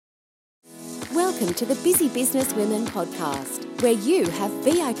Welcome to the Busy Business Women podcast, where you have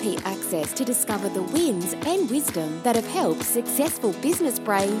VIP access to discover the wins and wisdom that have helped successful business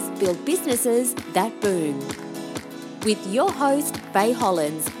brains build businesses that boom. With your host, Faye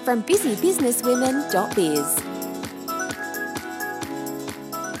Hollins from busybusinesswomen.biz.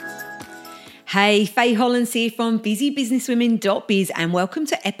 Hey, Faye Hollins here from busybusinesswomen.biz and welcome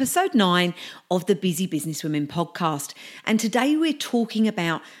to episode 9 of the Busy Business Women podcast. And today we're talking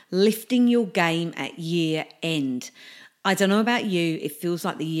about lifting your game at year end. I don't know about you, it feels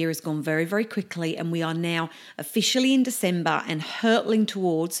like the year has gone very, very quickly and we are now officially in December and hurtling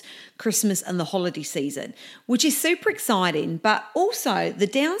towards Christmas and the holiday season, which is super exciting. But also the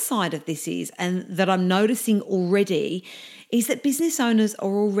downside of this is, and that I'm noticing already, is that business owners are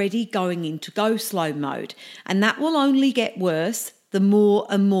already going into go slow mode, and that will only get worse the more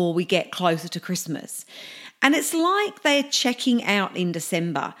and more we get closer to Christmas. And it's like they're checking out in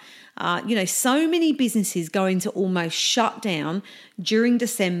December. So many businesses go into almost shut down during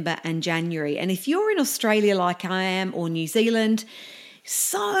December and January. And if you're in Australia like I am, or New Zealand,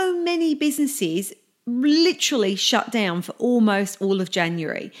 so many businesses literally shut down for almost all of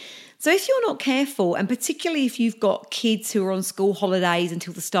January. So if you're not careful, and particularly if you've got kids who are on school holidays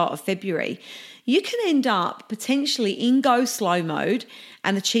until the start of February, you can end up potentially in go slow mode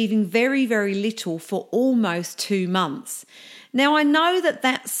and achieving very, very little for almost 2 months. Now, I know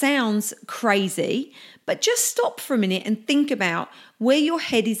that sounds crazy, but just stop for a minute and think about where your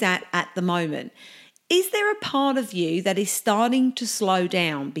head is at the moment. Is there a part of you that is starting to slow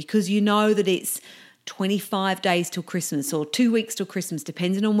down because you know that it's 25 days till Christmas or 2 weeks till Christmas,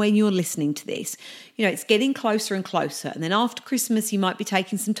 depending on when you're listening to this? It's getting closer and closer. And then after Christmas, you might be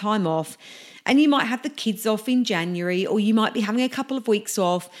taking some time off and you might have the kids off in January, or you might be having a couple of weeks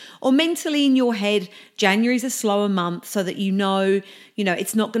off, or mentally in your head, January is a slower month so that you know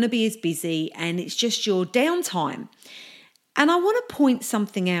it's not going to be as busy and it's just your downtime. And I want to point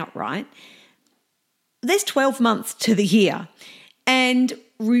something out, right? There's 12 months to the year. And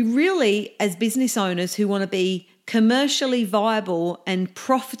we really, as business owners who want to be commercially viable and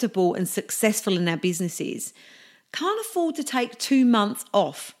profitable and successful in our businesses, can't afford to take 2 months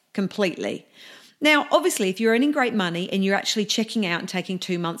off completely. Now, obviously, if you're earning great money and you're actually checking out and taking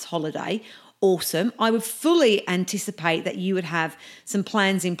 2 months holiday, awesome. I would fully anticipate that you would have some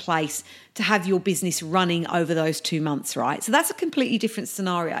plans in place to have your business running over those 2 months, right? So that's a completely different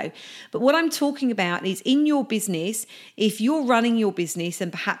scenario. But what I'm talking about is in your business, if you're running your business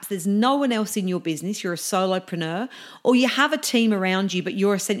and perhaps there's no one else in your business, you're a solopreneur, or you have a team around you, but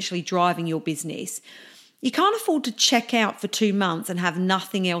you're essentially driving your business, you can't afford to check out for 2 months and have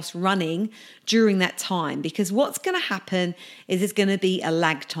nothing else running during that time, because what's going to happen is there's going to be a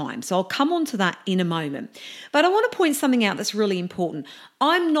lag time. So I'll come on to that in a moment. But I want to point something out that's really important.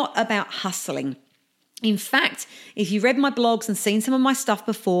 I'm not about hustling. In fact, if you've read my blogs and seen some of my stuff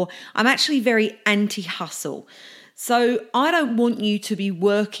before, I'm actually very anti-hustle. So I don't want you to be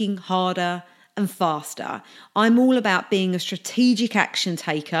working harder and faster. I'm all about being a strategic action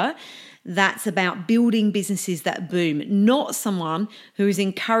taker. That's about building businesses that boom, not someone who is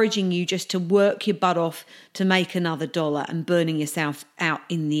encouraging you just to work your butt off to make another dollar and burning yourself out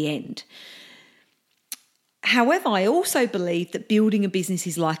in the end. However, I also believe that building a business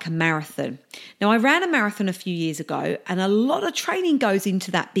is like a marathon. Now, I ran a marathon a few years ago, and a lot of training goes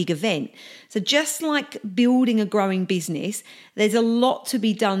into that big event. So just like building a growing business, there's a lot to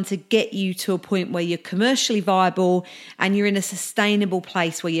be done to get you to a point where you're commercially viable and you're in a sustainable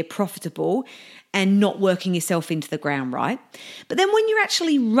place where you're profitable and not working yourself into the ground, right? But then when you're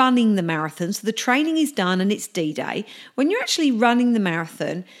actually running the marathon, so the training is done and it's D-Day, when you're actually running the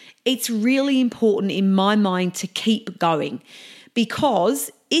marathon, it's really important in my mind to keep going,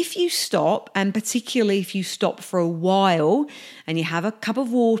 because if you stop, and particularly if you stop for a while and you have a cup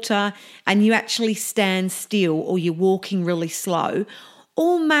of water and you actually stand still or you're walking really slow,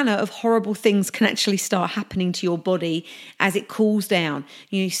 all manner of horrible things can actually start happening to your body as it cools down.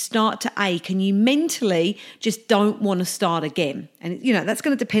 You start to ache and you mentally just don't want to start again. And, that's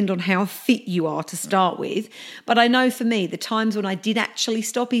going to depend on how fit you are to start with. But I know for me, the times when I did actually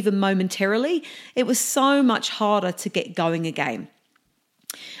stop, even momentarily, it was so much harder to get going again.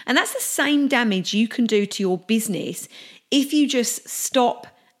 And that's the same damage you can do to your business if you just stop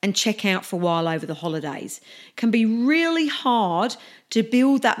and check out for a while over the holidays. It can be really hard to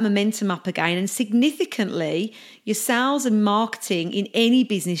build that momentum up again, and significantly, your sales and marketing in any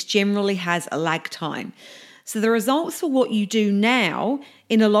business generally has a lag time. So the results for what you do now,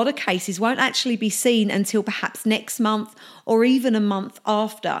 in a lot of cases, won't actually be seen until perhaps next month or even a month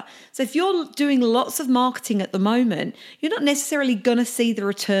after. So if you're doing lots of marketing at the moment, you're not necessarily going to see the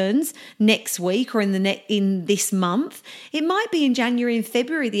returns next week or in this month. It might be in January and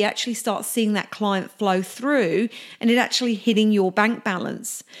February that you actually start seeing that client flow through and it actually hitting your bank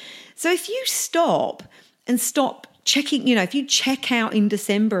balance. So if you stop checking, if you check out in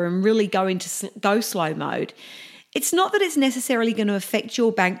December and really go into go slow mode, it's not that it's necessarily going to affect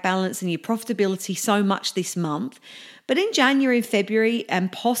your bank balance and your profitability so much this month, but in January and February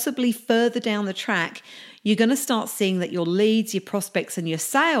and possibly further down the track, you're going to start seeing that your leads, your prospects and your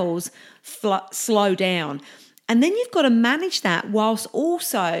sales slow down. And then you've got to manage that whilst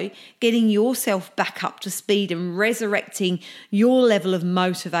also getting yourself back up to speed and resurrecting your level of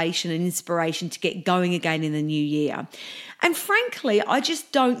motivation and inspiration to get going again in the new year. And frankly, I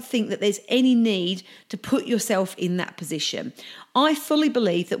just don't think that there's any need to put yourself in that position. I fully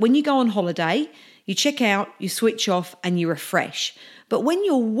believe that when you go on holiday, you check out, you switch off and you refresh. But when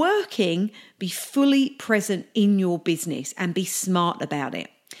you're working, be fully present in your business and be smart about it.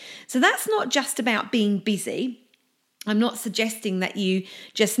 So that's not just about being busy. I'm not suggesting that you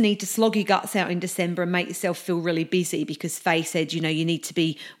just need to slog your guts out in December and make yourself feel really busy because Faye said, you need to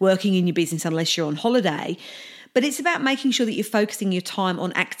be working in your business unless you're on holiday. But it's about making sure that you're focusing your time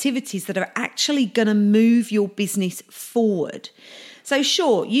on activities that are actually going to move your business forward. So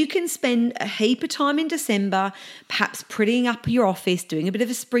sure, you can spend a heap of time in December, perhaps prettying up your office, doing a bit of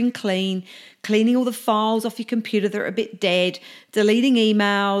a spring clean, cleaning all the files off your computer that are a bit dead, deleting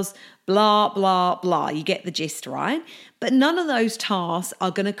emails, blah, blah, blah. You get the gist, right? But none of those tasks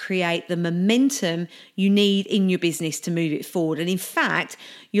are going to create the momentum you need in your business to move it forward. And in fact,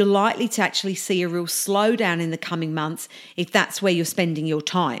 you're likely to actually see a real slowdown in the coming months if that's where you're spending your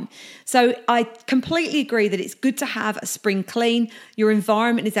time. So I completely agree that it's good to have a spring clean. Your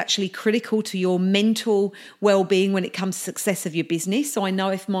environment is actually critical to your mental well-being when it comes to success of your business. So I know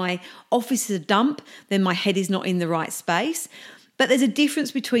if my office is a dump, then my head is not in the right space. But there's a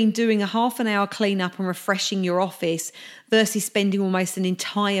difference between doing a half an hour cleanup and refreshing your office versus spending almost an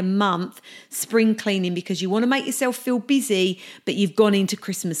entire month spring cleaning because you want to make yourself feel busy, but you've gone into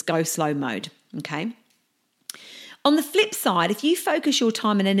Christmas go slow mode, okay? On the flip side, if you focus your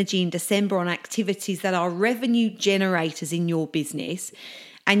time and energy in December on activities that are revenue generators in your business,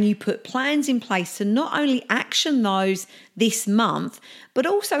 and you put plans in place to not only action those this month, but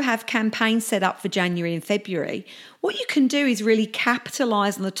also have campaigns set up for January and February, what you can do is really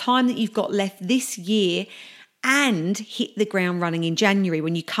capitalize on the time that you've got left this year and hit the ground running in January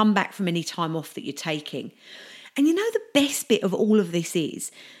when you come back from any time off that you're taking. And the best bit of all of this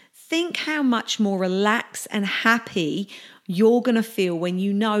is, think how much more relaxed and happy you're going to feel when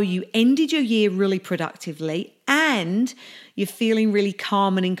you ended your year really productively and you're feeling really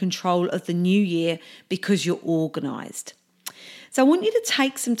calm and in control of the new year because you're organized. So I want you to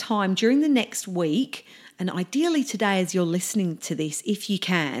take some time during the next week, and ideally today as you're listening to this, if you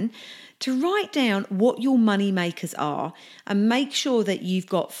can, to write down what your money makers are and make sure that you've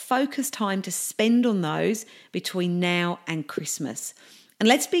got focused time to spend on those between now and Christmas. And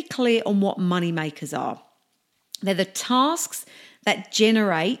let's be clear on what money makers are. They're the tasks that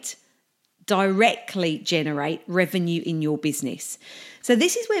directly generate revenue in your business. So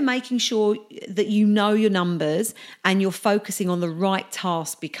this is where making sure that you know your numbers and you're focusing on the right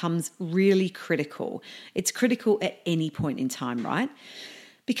task becomes really critical. It's critical at any point in time, right?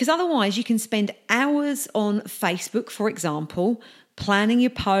 Because otherwise you can spend hours on Facebook, for example, planning your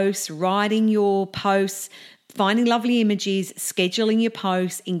posts, writing your posts, finding lovely images, scheduling your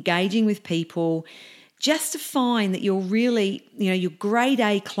posts, engaging with people, just to find that you're really, your grade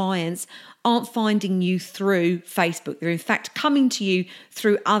A clients aren't finding you through Facebook. They're in fact coming to you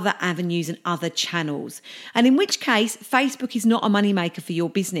through other avenues and other channels. And in which case, Facebook is not a moneymaker for your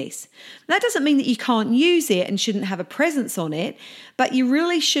business. That doesn't mean that you can't use it and shouldn't have a presence on it, but you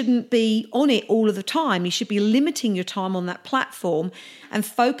really shouldn't be on it all of the time. You should be limiting your time on that platform and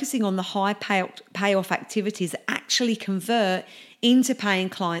focusing on the high payoff activities that actually convert into paying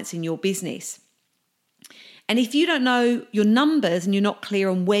clients in your business. And if you don't know your numbers and you're not clear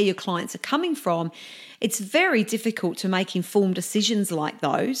on where your clients are coming from, it's very difficult to make informed decisions like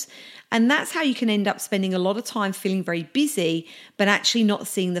those. And that's how you can end up spending a lot of time feeling very busy, but actually not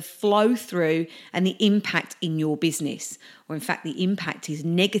seeing the flow through and the impact in your business. Or in fact, the impact is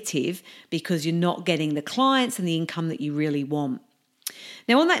negative because you're not getting the clients and the income that you really want.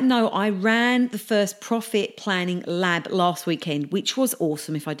 Now, on that note, I ran the first profit planning lab last weekend, which was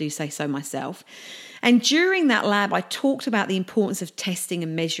awesome, if I do say so myself. And during that lab, I talked about the importance of testing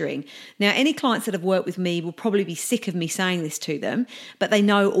and measuring. Now, any clients that have worked with me will probably be sick of me saying this to them, but they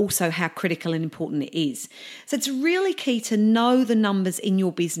know also how critical and important it is. So it's really key to know the numbers in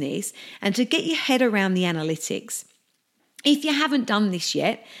your business and to get your head around the analytics. If you haven't done this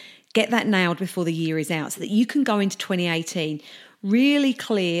yet, get that nailed before the year is out so that you can go into 2018 really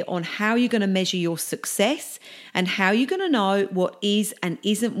clear on how you're going to measure your success and how you're going to know what is and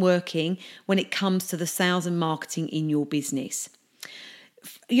isn't working when it comes to the sales and marketing in your business.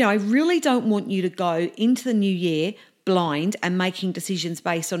 I really don't want you to go into the new year blind and making decisions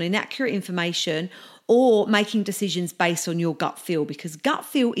based on inaccurate information or making decisions based on your gut feel, because gut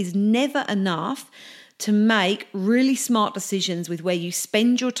feel is never enough to make really smart decisions with where you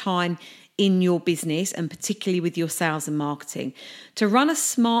spend your time in your business, and particularly with your sales and marketing. To run a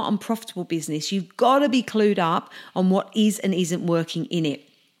smart and profitable business, you've got to be clued up on what is and isn't working in it.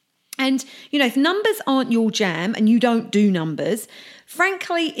 And, if numbers aren't your jam and you don't do numbers,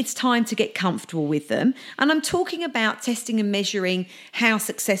 frankly, it's time to get comfortable with them. And I'm talking about testing and measuring how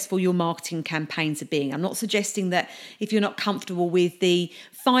successful your marketing campaigns are being. I'm not suggesting that if you're not comfortable with the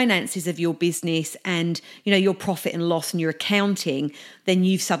finances of your business and, your profit and loss and your accounting, then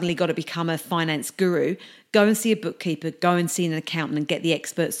you've suddenly got to become a finance guru. Go and see a bookkeeper, go and see an accountant and get the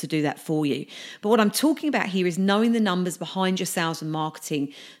experts to do that for you. But what I'm talking about here is knowing the numbers behind your sales and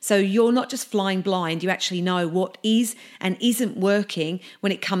marketing. So you're not just flying blind, you actually know what is and isn't working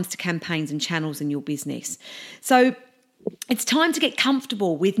when it comes to campaigns and channels in your business. So it's time to get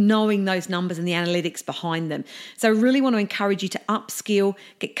comfortable with knowing those numbers and the analytics behind them. So I really want to encourage you to upskill,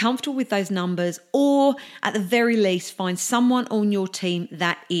 get comfortable with those numbers, or at the very least, find someone on your team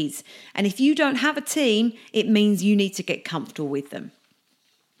that is. And if you don't have a team, it means you need to get comfortable with them.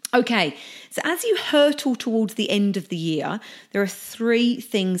 Okay, so as you hurtle towards the end of the year, there are 3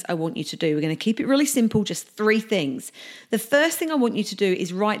 things I want you to do. We're going to keep it really simple, just 3 things. The first thing I want you to do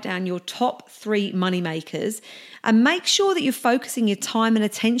is write down your top 3 money makers and make sure that you're focusing your time and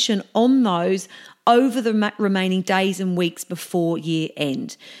attention on those over the remaining days and weeks before year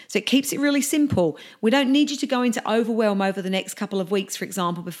end. So it keeps it really simple. We don't need you to go into overwhelm over the next couple of weeks, for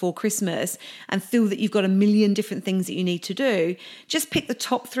example, before Christmas, and feel that you've got a million different things that you need to do. Just pick the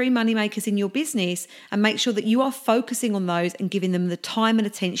top 3 money makers in your business and make sure that you are focusing on those and giving them the time and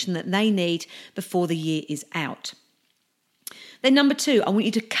attention that they need before the year is out. Then number 2, I want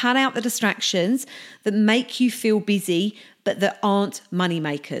you to cut out the distractions that make you feel busy but that aren't money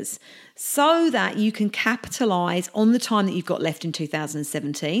makers, so that you can capitalize on the time that you've got left in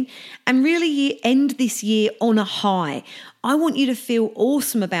 2017 and really end this year on a high. I want you to feel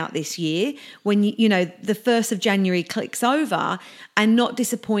awesome about this year when the 1st of January clicks over and not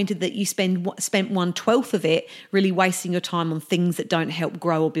disappointed that you spent 1/12 of it really wasting your time on things that don't help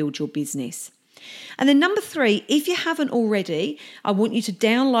grow or build your business. And then number 3, if you haven't already, I want you to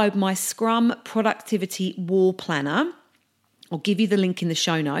download my Scrum Productivity Wall Planner. I'll give you the link in the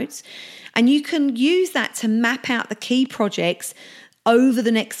show notes. And you can use that to map out the key projects over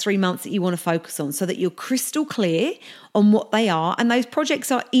the next 3 months that you want to focus on so that you're crystal clear on what they are. And those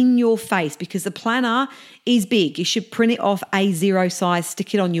projects are in your face because the planner is big. You should print it off A0 size,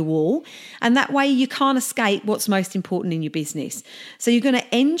 stick it on your wall. And that way you can't escape what's most important in your business. So you're going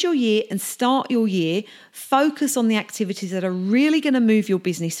to end your year and start your year, focus on the activities that are really going to move your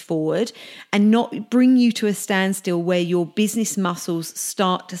business forward and not bring you to a standstill where your business muscles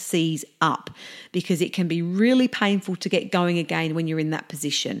start to seize up, because it can be really painful to get going again when you're in that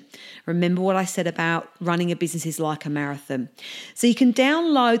position. Remember what I said about running a business is like a marathon. So you can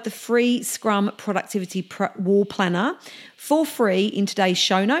download the free Scrum Productivity Wall Planner for free in today's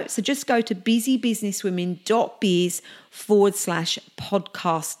show notes. So just go to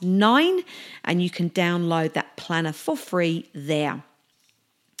busybusinesswomen.biz/podcast9 and you can download that planner for free there.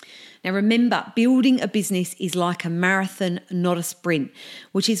 Now remember, building a business is like a marathon, not a sprint,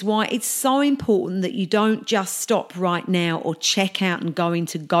 which is why it's so important that you don't just stop right now or check out and go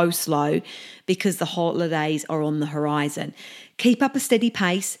into go slow because the holidays are on the horizon. Keep up a steady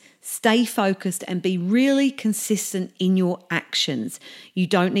pace, stay focused and be really consistent in your actions. You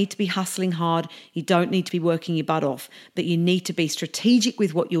don't need to be hustling hard. You don't need to be working your butt off, but you need to be strategic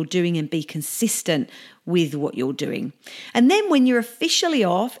with what you're doing and be consistent with what you're doing. And then when you're officially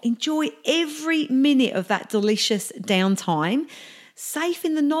off, enjoy every minute of that delicious downtime, safe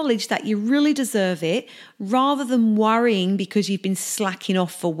in the knowledge that you really deserve it, rather than worrying because you've been slacking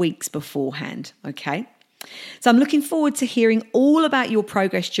off for weeks beforehand, okay? So I'm looking forward to hearing all about your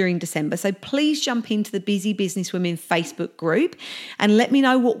progress during December. So please jump into the Busy Business Women Facebook group and let me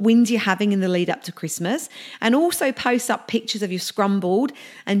know what wins you're having in the lead up to Christmas. And also post up pictures of your Scrum board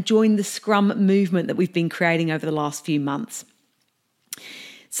and join the Scrum movement that we've been creating over the last few months.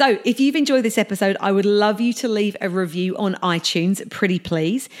 So if you've enjoyed this episode, I would love you to leave a review on iTunes, pretty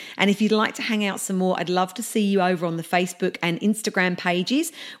please. And if you'd like to hang out some more, I'd love to see you over on the Facebook and Instagram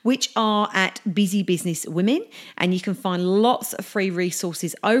pages, which are at Busy Business Women. And you can find lots of free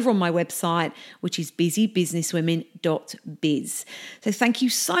resources over on my website, which is busybusinesswomen.biz. So thank you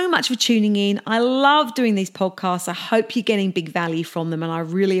so much for tuning in. I love doing these podcasts. I hope you're getting big value from them. And I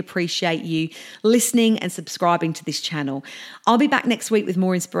really appreciate you listening and subscribing to this channel. I'll be back next week with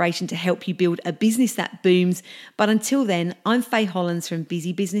more inspiration to help you build a business that booms. But until then, I'm Faye Hollins from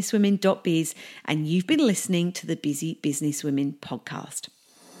busybusinesswomen.biz, and you've been listening to the Busy Business Women podcast.